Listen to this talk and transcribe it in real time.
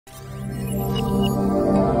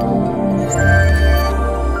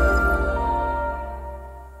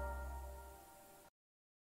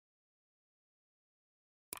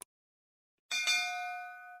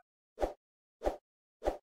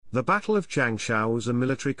The Battle of Changshao was a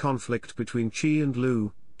military conflict between Qi and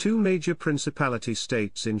Lu, two major principality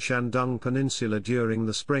states in Shandong Peninsula during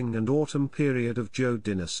the spring and autumn period of Zhou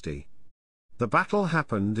dynasty. The battle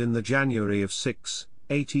happened in the January of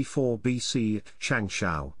 684 BC at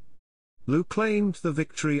Changshao. Lu claimed the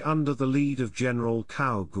victory under the lead of General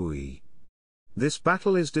Cao Gui. This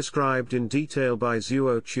battle is described in detail by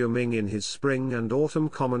Zuo Qiuming in his spring and autumn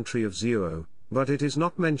commentary of Zhou, but it is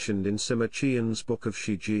not mentioned in Sima Qian's book of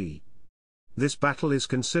Shi Ji. This battle is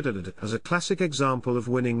considered as a classic example of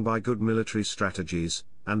winning by good military strategies,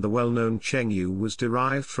 and the well-known chengyu was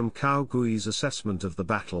derived from Cao Gui's assessment of the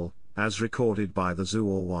battle, as recorded by the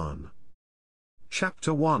Zuozhuan.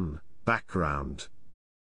 Chapter 1, Background.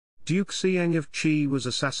 Duke Xiang of Qi was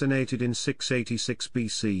assassinated in 686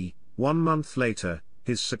 BC, 1 month later,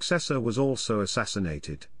 his successor was also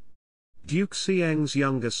assassinated. Duke Xiang's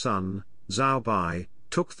younger son, Zhou Bai,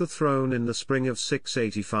 took the throne in the spring of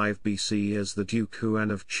 685 BC as the Duke Huan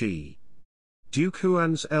of Qi. Duke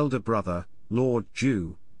Huan's elder brother, Lord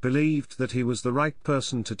Zhou, believed that he was the right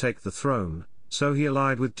person to take the throne, so he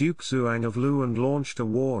allied with Duke Xuang of Lu and launched a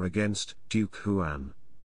war against Duke Huan.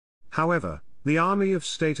 However, the army of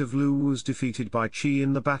state of Lu was defeated by Qi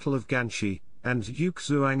in the Battle of Ganshi, and Duke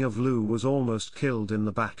Xuang of Lu was almost killed in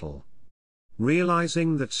the battle.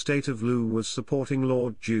 Realizing that state of Lu was supporting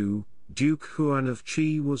Lord Zhou, Duke Huan of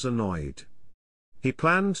Qi was annoyed. He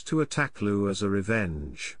planned to attack Lu as a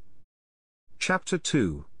revenge. Chapter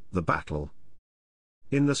 2, The Battle.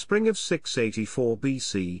 In the spring of 684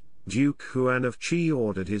 BC, Duke Huan of Qi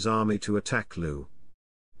ordered his army to attack Lu.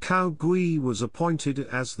 Cao Gui was appointed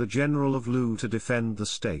as the general of Lu to defend the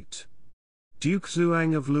state. Duke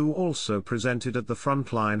Xuang of Lu also presented at the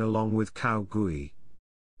front line along with Cao Gui.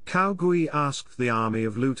 Cao Gui asked the army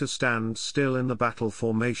of Lu to stand still in the battle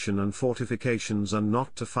formation and fortifications and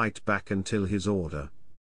not to fight back until his order.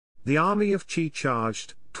 The army of Qi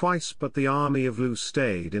charged twice, but the army of Lu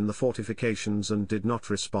stayed in the fortifications and did not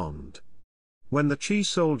respond. When the Qi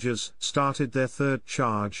soldiers started their third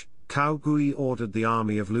charge, Cao Gui ordered the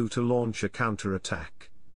army of Lu to launch a counter-attack.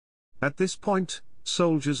 At this point,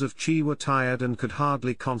 soldiers of Qi were tired and could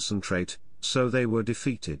hardly concentrate, so they were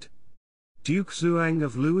defeated. Duke Xuang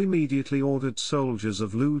of Lu immediately ordered soldiers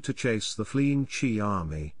of Lu to chase the fleeing Qi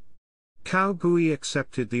army. Cao Gui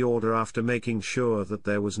accepted the order after making sure that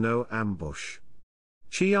there was no ambush.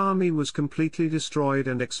 Qi army was completely destroyed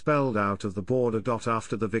and expelled out of the border.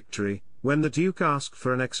 After the victory, when the Duke asked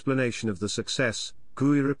for an explanation of the success,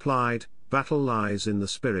 Gui replied, "Battle lies in the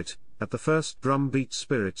spirit." At the first drumbeat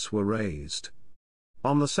spirits were raised.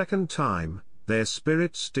 On the second time, their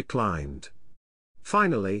spirits declined.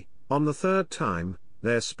 Finally, on the third time,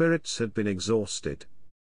 their spirits had been exhausted.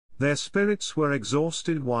 Their spirits were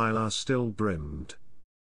exhausted while ours still brimmed.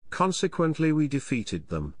 Consequently we defeated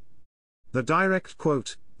them. The direct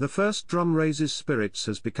quote, "The first drum raises spirits,"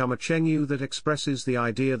 has become a chengyu that expresses the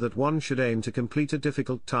idea that one should aim to complete a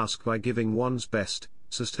difficult task by giving one's best,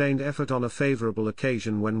 sustained effort on a favorable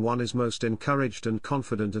occasion when one is most encouraged and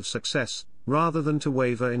confident of success, rather than to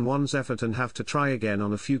waver in one's effort and have to try again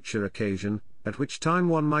on a future occasion, at which time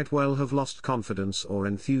one might well have lost confidence or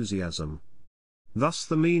enthusiasm. Thus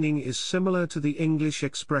the meaning is similar to the English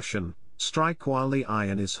expression, "strike while the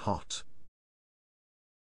iron is hot."